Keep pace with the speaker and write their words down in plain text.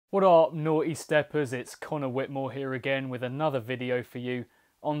What up, Naughty Steppers? It's Connor Whitmore here again with another video for you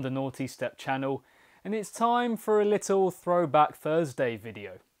on the Nawtystep channel, and it's time for a little Throwback Thursday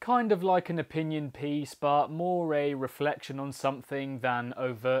video. Kind of like an opinion piece, but more a reflection on something than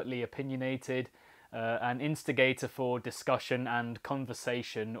overtly opinionated, an instigator for discussion and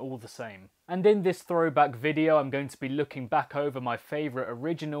conversation all the same. And in this throwback video, I'm going to be looking back over my favourite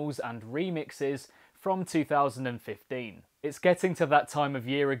originals and remixes from 2015. It's getting to that time of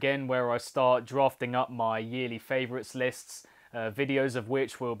year again where I start drafting up my yearly favourites lists, videos of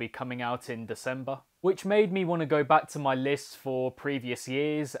which will be coming out in December, which made me want to go back to my lists for previous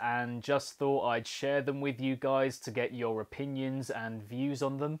years and just thought I'd share them with you guys to get your opinions and views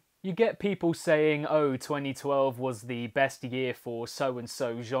on them. You get people saying, oh, 2012 was the best year for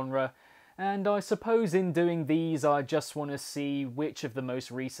so-and-so genre, and I suppose in doing these I just want to see which of the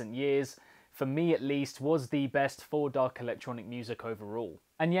most recent years, for me at least, was the best for dark electronic music overall.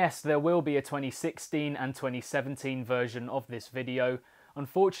 And yes, there will be a 2016 and 2017 version of this video.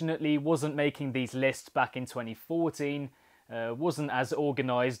 Unfortunately, wasn't making these lists back in 2014, wasn't as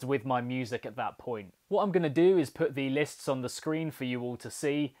organised with my music at that point. What I'm going to do is put the lists on the screen for you all to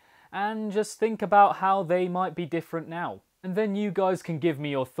see, and just think about how they might be different now. And then you guys can give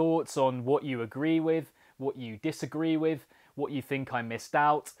me your thoughts on what you agree with, what you disagree with, what you think I missed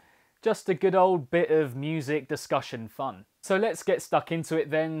out. Just a good old bit of music discussion fun. So let's get stuck into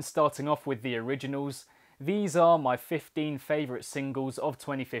it then, starting off with the originals. These are my 15 favourite singles of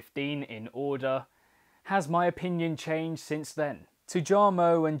 2015 in order. Has my opinion changed since then?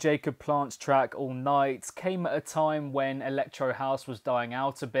 Tujamo and Jacob Plant's track All Night came at a time when electro house was dying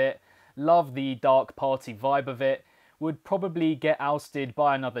out a bit, loved the dark party vibe of it, would probably get ousted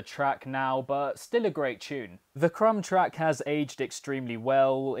by another track now, but still a great tune. The Crumb track has aged extremely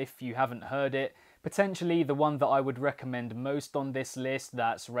well if you haven't heard it, potentially the one that I would recommend most on this list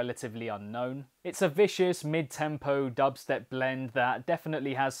that's relatively unknown. It's a vicious mid-tempo dubstep blend that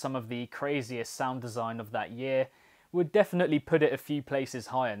definitely has some of the craziest sound design of that year, would definitely put it a few places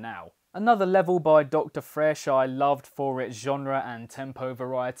higher now. Another Level by Dr. Fresh I loved for its genre and tempo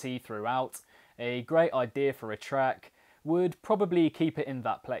variety throughout. A great idea for a track, would probably keep it in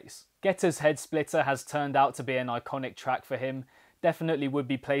that place. Getter's Head Splitter has turned out to be an iconic track for him, definitely would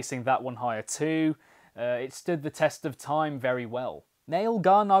be placing that one higher too. It stood the test of time very well. Nail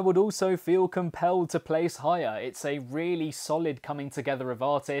Gun I would also feel compelled to place higher. It's a really solid coming together of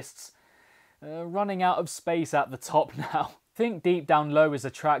artists. Running out of space at the top now. Think Deep Down Low is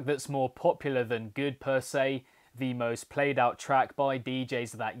a track that's more popular than good per se, the most played out track by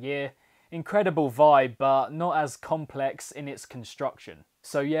DJs that year. Incredible vibe, but not as complex in its construction.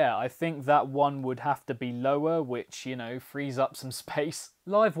 So yeah, I think that one would have to be lower, which, you know, frees up some space.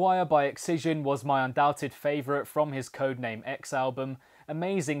 Livewire by Excision was my undoubted favourite from his Codename X album.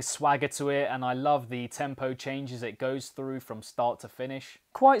 Amazing swagger to it, and I love the tempo changes it goes through from start to finish.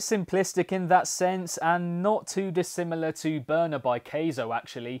 Quite simplistic in that sense, and not too dissimilar to Burner by Keizo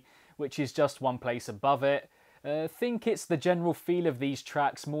actually, which is just one place above it. Think it's the general feel of these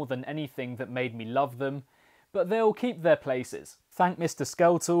tracks more than anything that made me love them, but they'll keep their places. Thank Mr.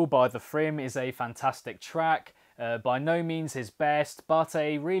 Skeletal by The Frim is a fantastic track, by no means his best, but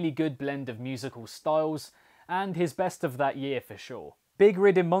a really good blend of musical styles, and his best of that year for sure. Big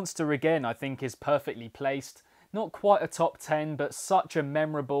Riddim Monster again I think is perfectly placed, not quite a top 10, but such a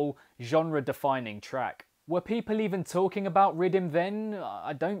memorable, genre-defining track. Were people even talking about Riddim then?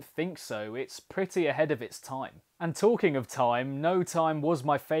 I don't think so, it's pretty ahead of its time. And talking of time, No Time was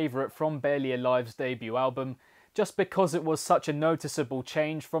my favourite from Barely Alive's debut album, just because it was such a noticeable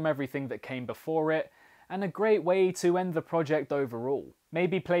change from everything that came before it, and a great way to end the project overall.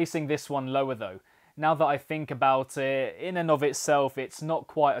 Maybe placing this one lower though. Now that I think about it, in and of itself it's not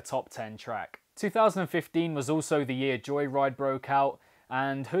quite a top 10 track. 2015 was also the year Joyride broke out,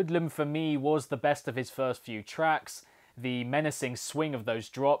 and Hoodlum for me was the best of his first few tracks, the menacing swing of those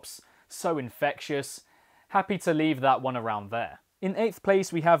drops, so infectious. Happy to leave that one around there. In 8th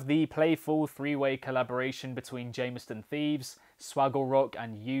place we have the playful three-way collaboration between Jamestown Thieves, Swaggle Rock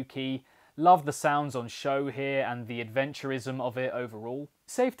and Yuki. Love the sounds on show here and the adventurism of it overall.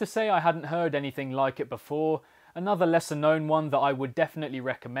 Safe to say I hadn't heard anything like it before, another lesser known one that I would definitely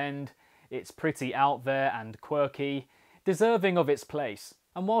recommend. It's pretty out there and quirky, deserving of its place.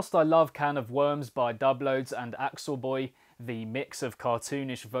 And whilst I love Can of Worms by Dubloads and Axel Boy, the mix of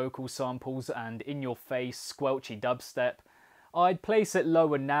cartoonish vocal samples and in-your-face squelchy dubstep, I'd place it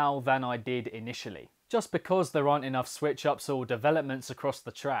lower now than I did initially. Just because there aren't enough switch-ups or developments across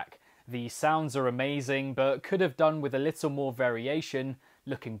the track. The sounds are amazing, but could have done with a little more variation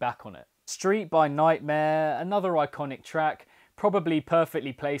looking back on it. Street by Nightmare, another iconic track, probably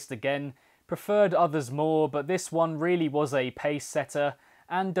perfectly placed again. Preferred others more, but this one really was a pace setter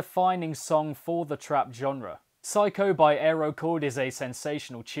and defining song for the trap genre. Psycho by Aerochord is a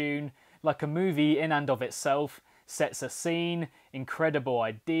sensational tune, like a movie in and of itself, sets a scene, incredible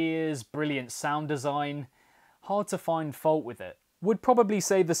ideas, brilliant sound design. Hard to find fault with it. Would probably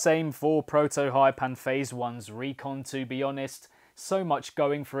say the same for Proto-Hype and Phase 1's Recon, to be honest. So much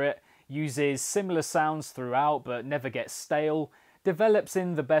going for it, uses similar sounds throughout but never gets stale, develops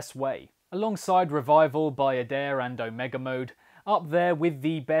in the best way. Alongside Revival by Adair and Omega Mode, up there with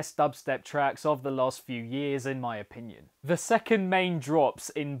the best dubstep tracks of the last few years in my opinion. The second main drops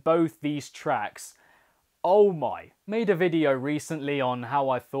in both these tracks, oh my. Made a video recently on how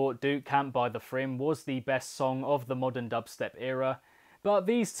I thought Duke Camp by The Frim was the best song of the modern dubstep era, but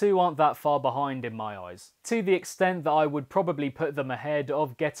these two aren't that far behind in my eyes. To the extent that I would probably put them ahead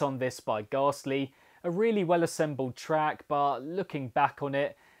of Get On This by Ghastly, a really well assembled track, but looking back on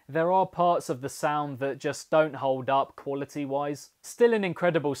it, there are parts of the sound that just don't hold up quality-wise. Still an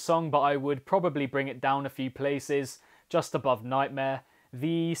incredible song, but I would probably bring it down a few places, just above Nightmare.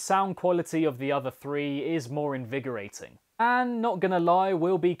 The sound quality of the other three is more invigorating. And not gonna lie,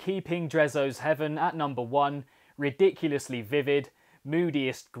 we'll be keeping Drezzo's Heaven at number 1, ridiculously vivid,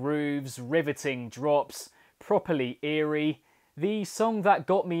 moodiest grooves, riveting drops, properly eerie. The song that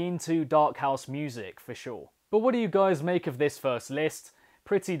got me into dark house music, for sure. But what do you guys make of this first list?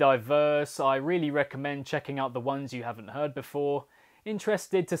 Pretty diverse, I really recommend checking out the ones you haven't heard before.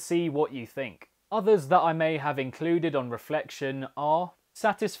 Interested to see what you think. Others that I may have included on reflection are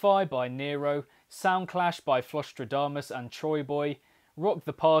Satisfy by Nero, Soundclash by Flostradamus and Troy Boy, Rock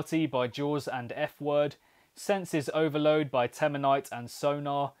the Party by Jaws and F-Word, Senses Overload by Temanite and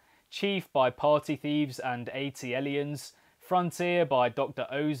Sonar, Chief by Party Thieves and AT-Aliens, Frontier by Dr.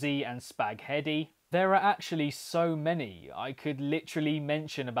 Ozzy and Spaghetti. There are actually so many, I could literally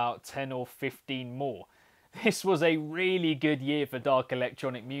mention about 10 or 15 more. This was a really good year for dark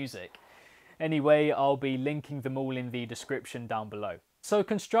electronic music. Anyway, I'll be linking them all in the description down below. So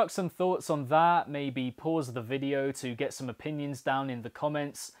construct some thoughts on that, maybe pause the video to get some opinions down in the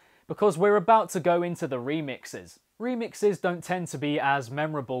comments, because we're about to go into the remixes. Remixes don't tend to be as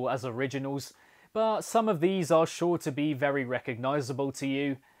memorable as originals, but some of these are sure to be very recognisable to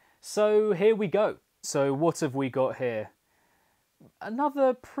you. So here we go. So what have we got here?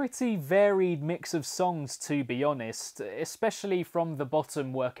 Another pretty varied mix of songs, to be honest, especially from the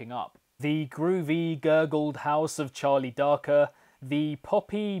bottom working up. The groovy, gurgled house of Charlie Darker, the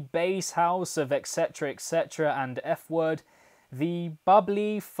poppy bass house of etc etc and F-Word, the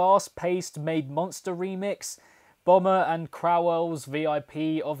bubbly, fast-paced Made Monster remix, Bomber and Crowell's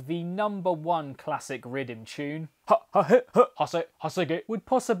VIP of the #1 classic rhythm tune. Would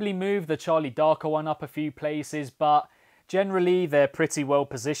possibly move the Charlie Darker one up a few places, but generally they're pretty well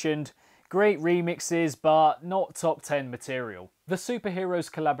positioned. Great remixes, but not top 10 material. The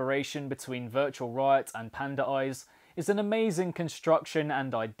Superheroes collaboration between Virtual Riot and Panda Eyes is an amazing construction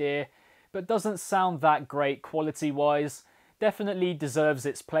and idea, but doesn't sound that great quality-wise. Definitely deserves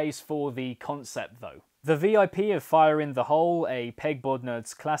its place for the concept though. The VIP of Fire in the Hole, a Pegboard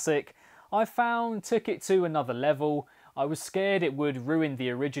Nerds classic, I found took it to another level. I was scared it would ruin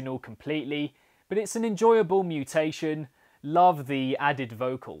the original completely, but it's an enjoyable mutation. Love the added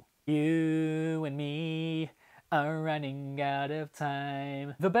vocal. You and me are running out of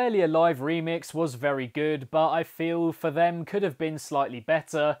time. The Barely Alive remix was very good, but I feel for them could have been slightly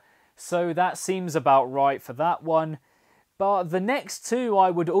better, so that seems about right for that one. But the next two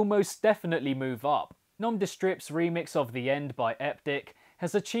I would almost definitely move up. Nawtystep's remix of The End by Eptic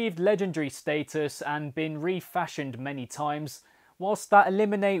has achieved legendary status and been refashioned many times, whilst that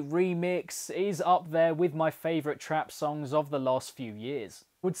Eliminate remix is up there with my favourite trap songs of the last few years.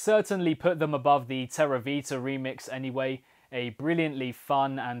 Would certainly put them above the Terra Vita remix anyway, a brilliantly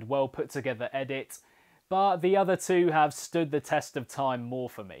fun and well put together edit, but the other two have stood the test of time more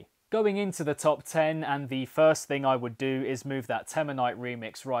for me. Going into the top 10, and the first thing I would do is move that Temanite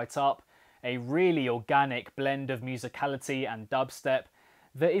remix right up, a really organic blend of musicality and dubstep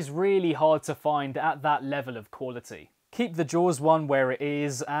that is really hard to find at that level of quality. Keep the Jaws one where it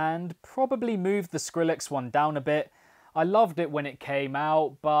is, and probably move the Skrillex one down a bit. I loved it when it came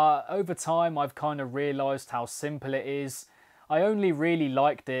out, but over time I've kind of realised how simple it is. I only really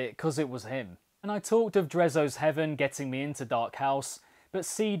liked it because it was him. And I talked of Drezzo's Heaven getting me into Dark House, but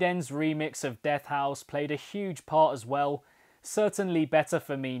Seeden's remix of Death House played a huge part as well. Certainly better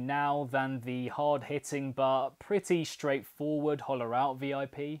for me now than the hard-hitting but pretty straightforward Holler Out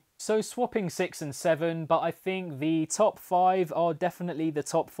VIP. So swapping 6 and 7, but I think the top 5 are definitely the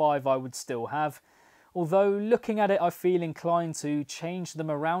top 5 I would still have. although looking at it I feel inclined to change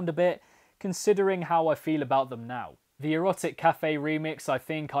them around a bit, considering how I feel about them now. The Erotic Cafe remix, I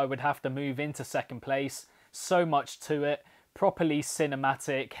think I would have to move into second place. So much to it, properly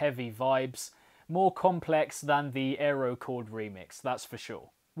cinematic, heavy vibes, more complex than the Aero Chord remix, that's for sure.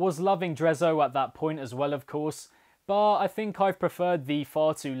 Was loving Drezzo at that point as well, of course, but I think I've preferred the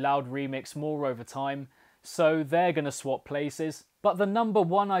Far Too Loud remix more over time, so they're gonna swap places. But the number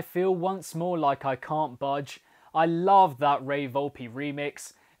one, I feel once more like I can't budge. I love that Ray Volpe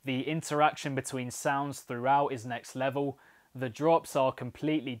remix. The interaction between sounds throughout is next level. The drops are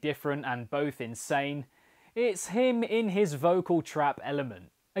completely different and both insane. It's him in his vocal trap element.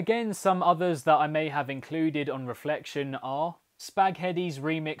 Again, some others that I may have included on reflection are Spaghetti's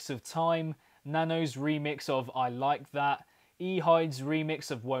remix of Time, Nano's remix of I Like That, E-Hyde's remix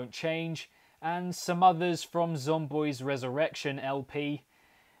of Won't Change, and some others from Zomboy's Resurrection LP.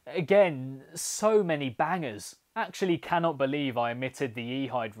 Again, so many bangers. Actually cannot believe I omitted the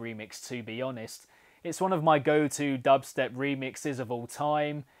E-Hyde remix, to be honest. It's one of my go-to dubstep remixes of all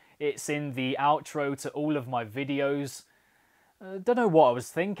time. It's in the outro to all of my videos. Don't know what I was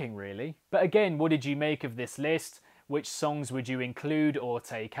thinking really. But again, what did you make of this list? Which songs would you include or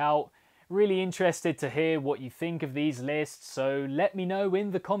take out? Really interested to hear what you think of these lists, so let me know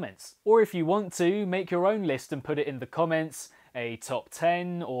in the comments. Or if you want to, make your own list and put it in the comments, a top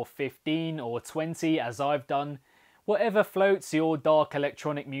 10 or 15 or 20 as I've done. Whatever floats your dark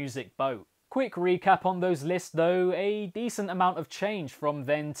electronic music boat. Quick recap on those lists though, a decent amount of change from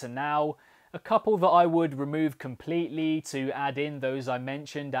then to now. A couple that I would remove completely to add in those I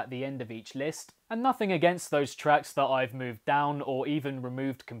mentioned at the end of each list. And nothing against those tracks that I've moved down or even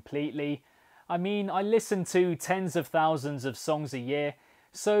removed completely. I mean, I listen to tens of thousands of songs a year,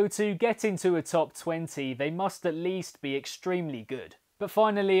 so to get into a top 20, they must at least be extremely good. But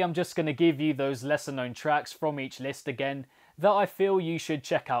finally, I'm just going to give you those lesser known tracks from each list again that I feel you should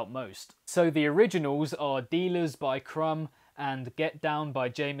check out most. So the originals are Dealers by Crumb and Get Down by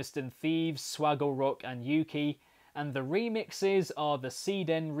Jamestown Thieves, Swaggle Rock and Yuki, and the remixes are the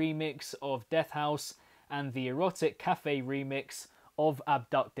Seeden remix of Death House and the Erotic Cafe remix of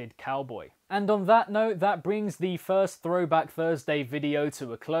Abducted Cowboy. And on that note, that brings the first Throwback Thursday video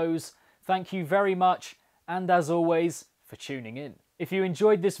to a close. Thank you very much, and as always, for tuning in. If you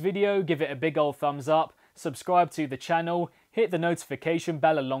enjoyed this video, give it a big old thumbs up, subscribe to the channel, hit the notification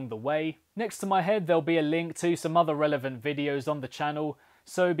bell along the way. Next to my head there'll be a link to some other relevant videos on the channel,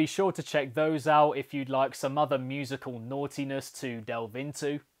 so be sure to check those out if you'd like some other musical naughtiness to delve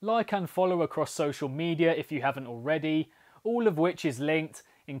into. Like and follow across social media if you haven't already, all of which is linked,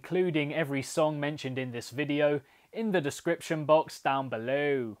 including every song mentioned in this video, in the description box down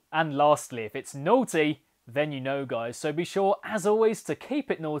below. And lastly, if it's naughty, then you know guys, so be sure as always to keep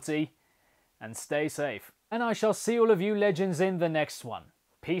it naughty and stay safe. And I shall see all of you legends in the next one.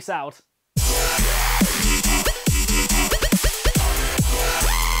 Peace out.